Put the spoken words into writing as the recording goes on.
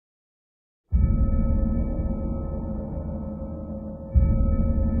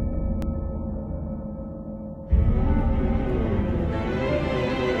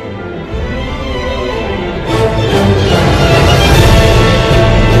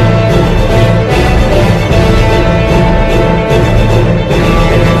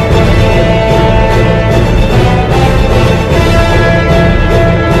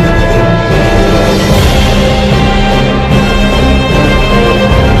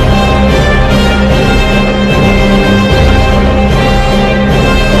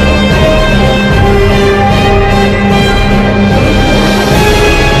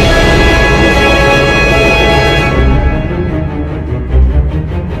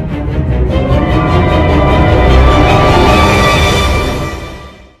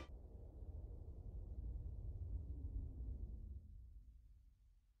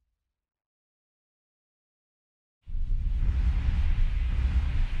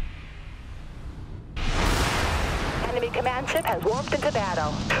command ship has warped into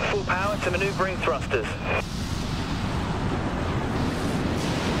battle. Full power to maneuvering thrusters.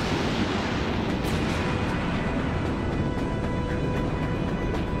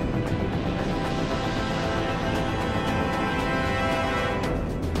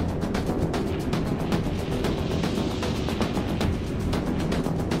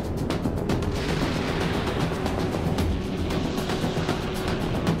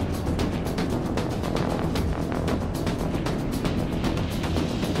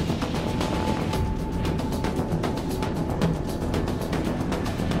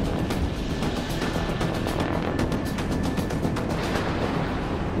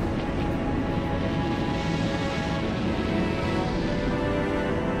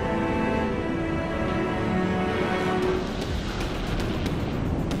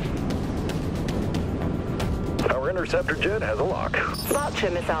 Interceptor jet has a lock.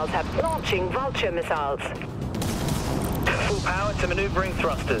 Vulture missiles have launching Vulture missiles. Full power to maneuvering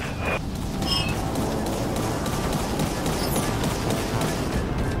thrusters.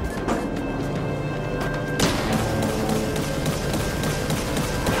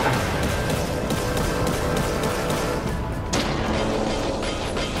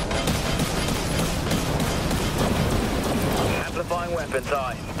 Amplifying weapons,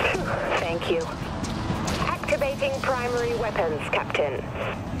 aye. Thank you. Activating primary weapons, Captain.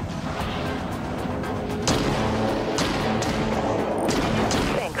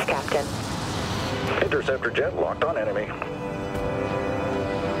 Thanks, Captain. Interceptor jet locked on enemy.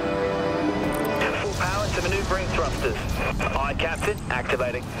 Full power to maneuvering thrusters. Aye, Captain.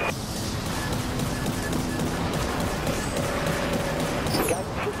 Activating.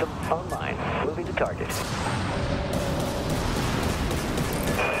 Guidance system online. Moving to target.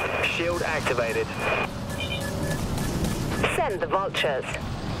 Shield activated. Send the Vultures.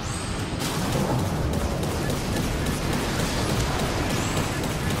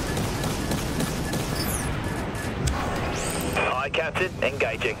 Aye, Captain.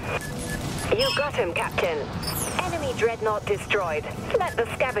 Engaging. You got him, Captain. Enemy dreadnought destroyed. Let the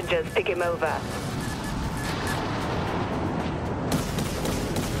scavengers pick him over.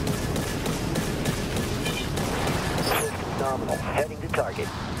 System nominal. Heading to target.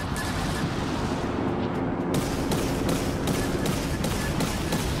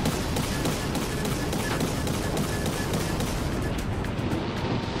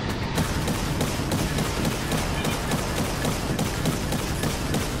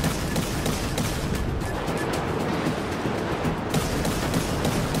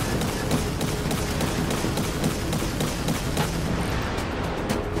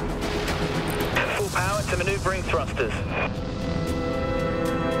 Power to maneuvering thrusters.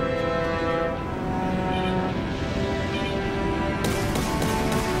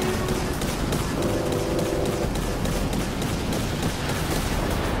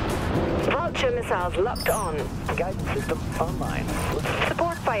 Vulture missiles locked on. Guidance system online.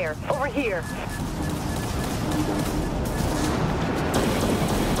 Support fire, over here.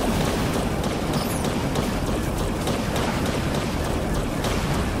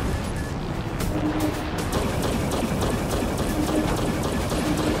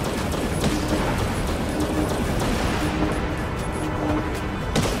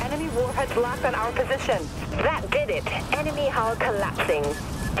 Locked on our position. That did it. Enemy hull collapsing.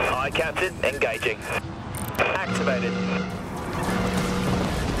 Aye, Captain. Engaging. Activated.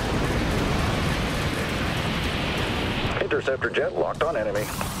 Interceptor jet locked on enemy.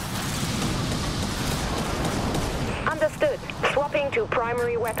 Understood. Swapping to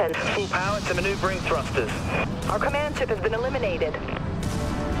primary weapons. Full power to maneuvering thrusters. Our command ship has been eliminated.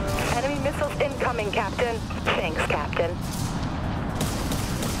 Enemy missiles incoming, Captain. Thanks, Captain.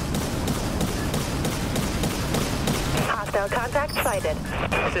 Hostile contact sighted.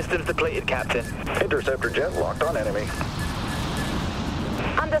 Systems depleted, Captain. Interceptor jet locked on enemy.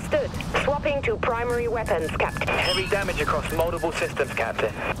 Understood. Swapping to primary weapons, Captain. Heavy damage across multiple systems,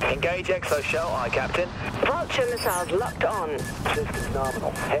 Captain. Engage exo shell, aye, Captain. Vulture missiles locked on. Systems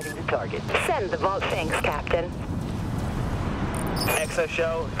nominal. Heading to target. Send the Vault. Thanks, Captain. Exo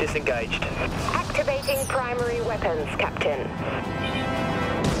shell disengaged. Activating primary weapons, Captain.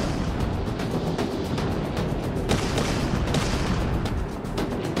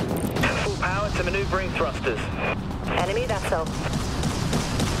 Full power to maneuvering thrusters. Enemy vessel.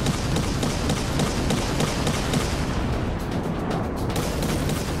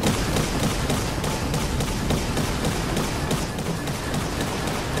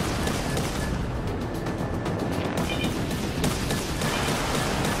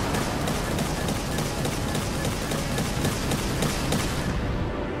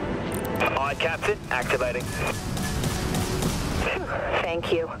 Aye, Captain. Activating.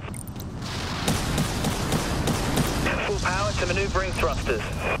 Thank you. Full power to maneuvering thrusters.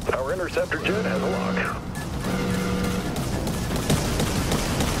 Our interceptor jet has a lock.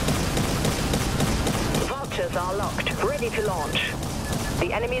 Vultures are locked, ready to launch.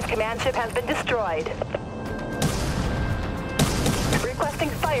 The enemy's command ship has been destroyed. Requesting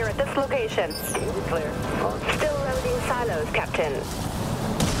fire at this location. Unit clear. Still loading silos, Captain.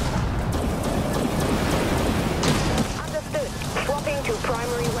 Understood. Swapping to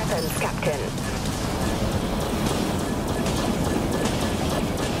primary weapons, Captain.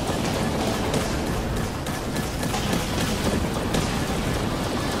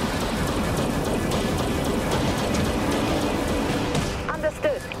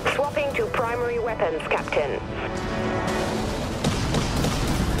 Understood. Swapping to primary weapons, Captain.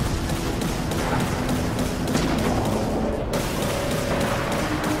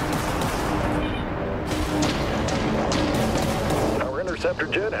 Interceptor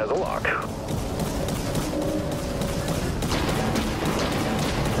jet has a lock.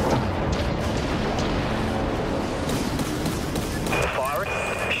 Firing.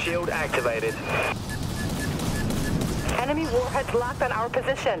 Shield activated. Enemy warheads locked on our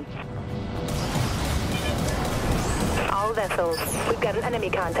position. All vessels, we've got an enemy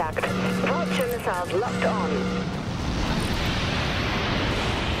contact. Vulture missiles locked on.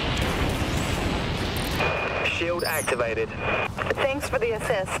 Shield activated. Thanks for the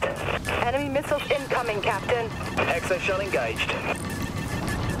assist. Enemy missiles incoming, Captain. Exo-shell engaged.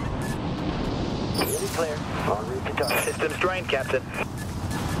 Unit clear. En route to target. Systems drained, Captain.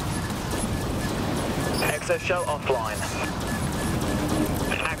 Exo-shell offline.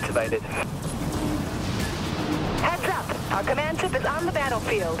 Activated. Heads up! Our command ship is on the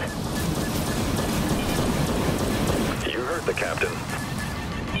battlefield. You heard the captain.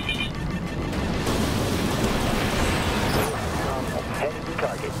 Heading to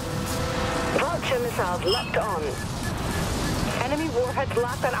target. Vulture missiles locked on. Enemy warheads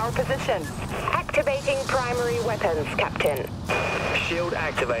locked on our position. Activating primary weapons, Captain. Shield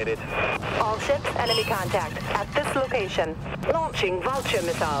activated. All ships, enemy contact at this location. Launching Vulture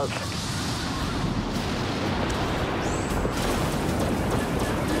missiles.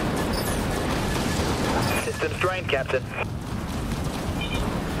 Systems drained, Captain.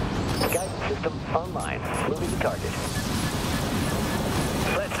 Guidance system online. Moving to target.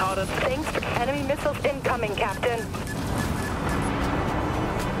 Let's harden. Thanks for enemy missiles incoming, Captain.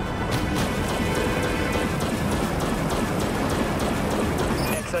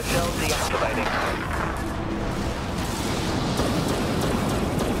 Exo-shell deactivating.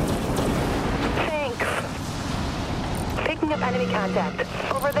 Thanks. Picking up enemy contact.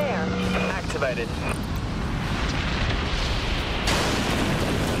 Over there. Activated.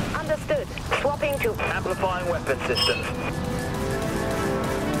 Understood. Swapping to Amplifying weapon systems.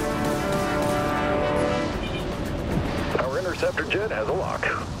 Our interceptor jet has a lock.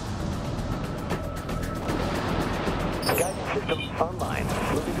 Guidance system online.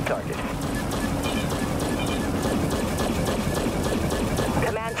 Moving to target.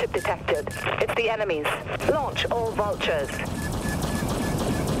 command ship detected. It's the enemies. Launch all vultures.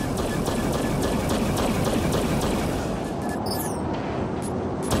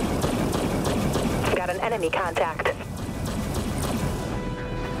 Got an enemy contact.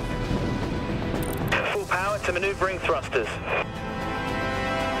 Full power to maneuvering thrusters.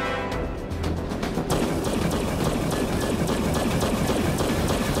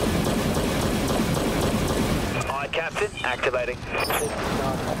 Aye, Captain. Activating.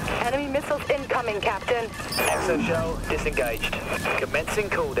 Enemy missiles incoming, Captain. Exo-shell disengaged. Commencing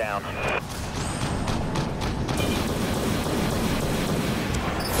cooldown.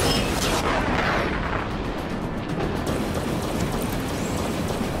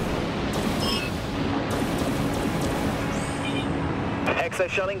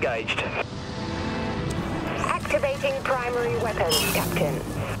 Exo-shell engaged. Activating primary weapons, Captain.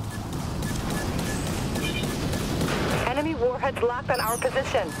 Enemy warheads locked on our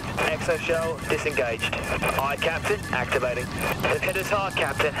position. Exo-shell disengaged. Aye, Captain. Activating. They've hit us hard,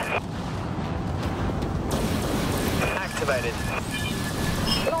 Captain. Activated.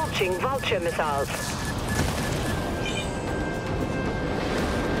 Launching vulture missiles.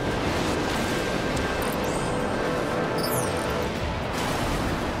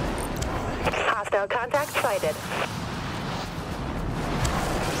 Hostile contact sighted.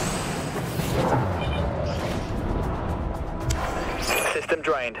 System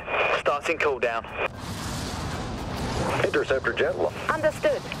drained. Starting cooldown. Interceptor jet lock.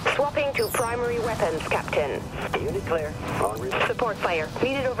 Understood. Swapping to primary weapons, Captain. Unit clear. En route. Support fire.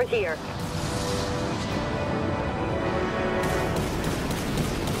 Needed over here.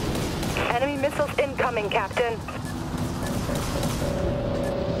 missiles incoming, Captain.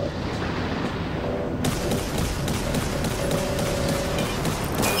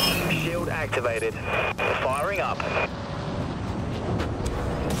 Shield activated. Firing up.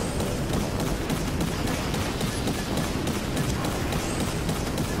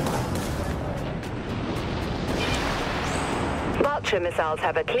 Vulture missiles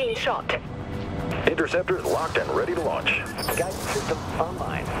have a clean shot. Interceptors locked and ready to launch. Guidance system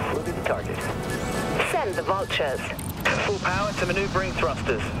online. Moving to target. Send the Vultures. Full power to maneuvering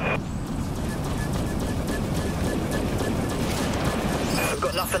thrusters. We've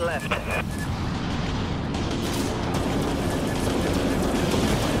got nothing left.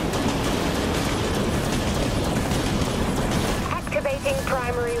 Activating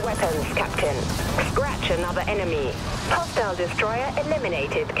primary weapons, Captain. Scratch another enemy. Hostile destroyer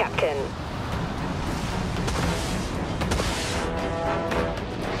eliminated, Captain.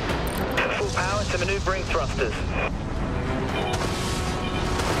 Full power to maneuvering thrusters.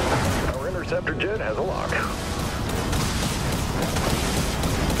 Our interceptor jet has a lock.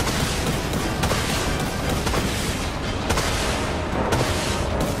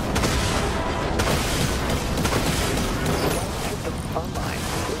 System online.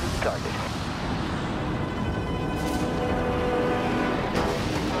 Moving to target.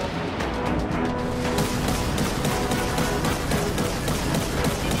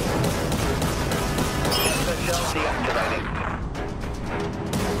 Exoshell deactivating.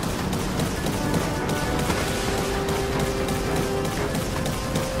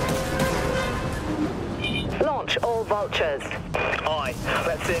 Launch all Vultures. Aye.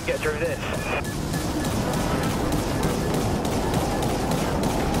 Let's see him get through this.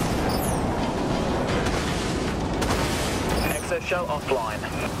 Exoshell offline.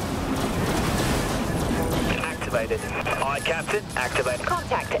 Activated. Aye, Captain. Activated.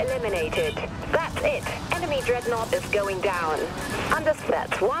 Contact eliminated. That's it. Enemy Dreadnought is going down.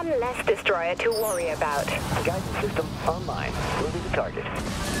 That's one less destroyer to worry about. Guidance system online. Moving to target.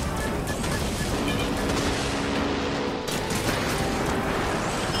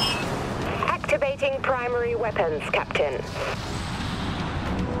 Activating primary weapons, Captain.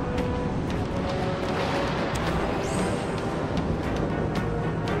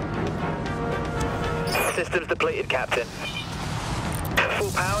 Systems depleted, Captain.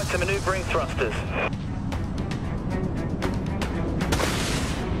 Full power to maneuvering thrusters.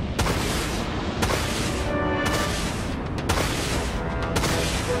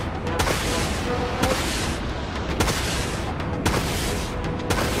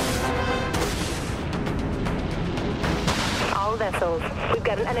 All vessels, we've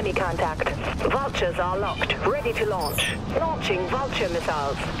got an enemy contact. Vultures are locked, ready to launch. Launching Vulture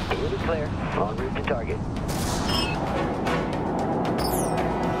missiles. Unit clear. En route to target.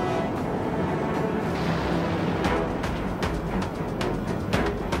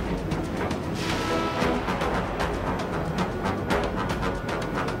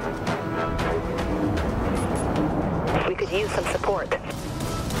 We could use some support.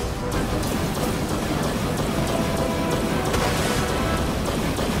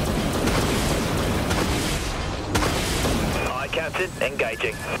 Aye, Captain.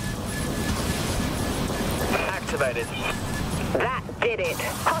 Engaging. Activated. That did it.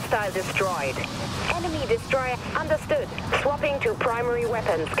 Hostile destroyed. Enemy destroyer understood. Swapping to primary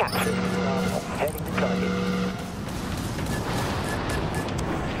weapons, Captain. Heading to target.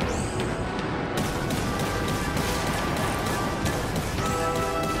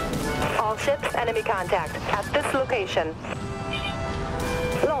 All ships, enemy contact at this location.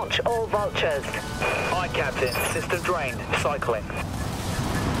 Launch all Vultures. Aye, Captain. System drained. Cycling.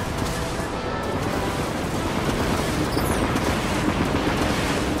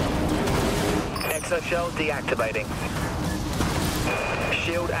 Exoshell deactivating.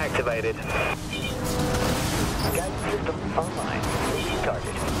 Shield activated. Guidance system online. Moving to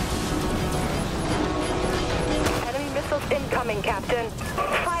target. Enemy missiles incoming, Captain.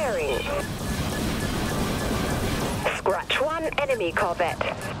 Firing. Scratch one enemy corvette.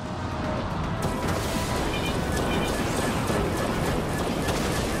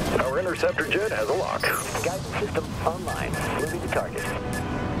 Our interceptor jet has a lock. Guidance system online. Moving to target.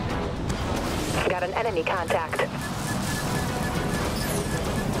 Got an enemy contact.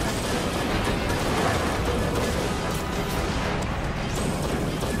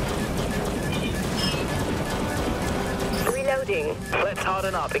 Reloading. Let's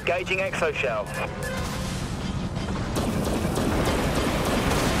harden up. Engaging Exoshell.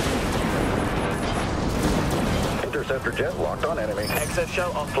 Interceptor jet locked on enemy.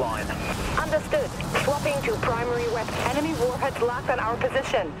 Exoshell offline. Understood. Swapping to primary weapon. Enemy warheads locked on our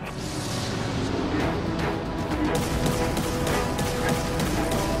position.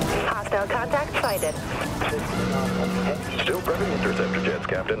 Hostile contact sighted. Still prepping interceptor jets,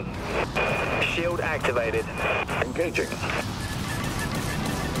 Captain. Shield activated. Engaging.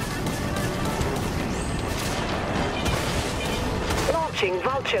 Launching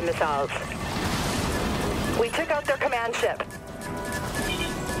Vulture missiles. We took out their command ship.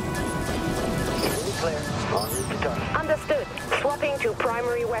 Fully clear. En route to target. Understood. Swapping to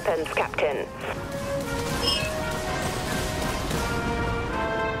primary weapons, Captain.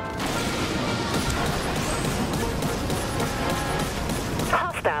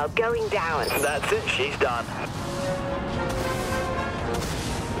 Hostile going down. That's it, she's done.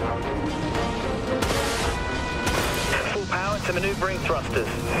 Full power to maneuvering thrusters.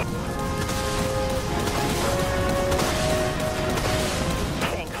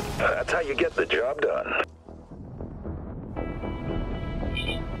 Thanks. That's how you get the job done.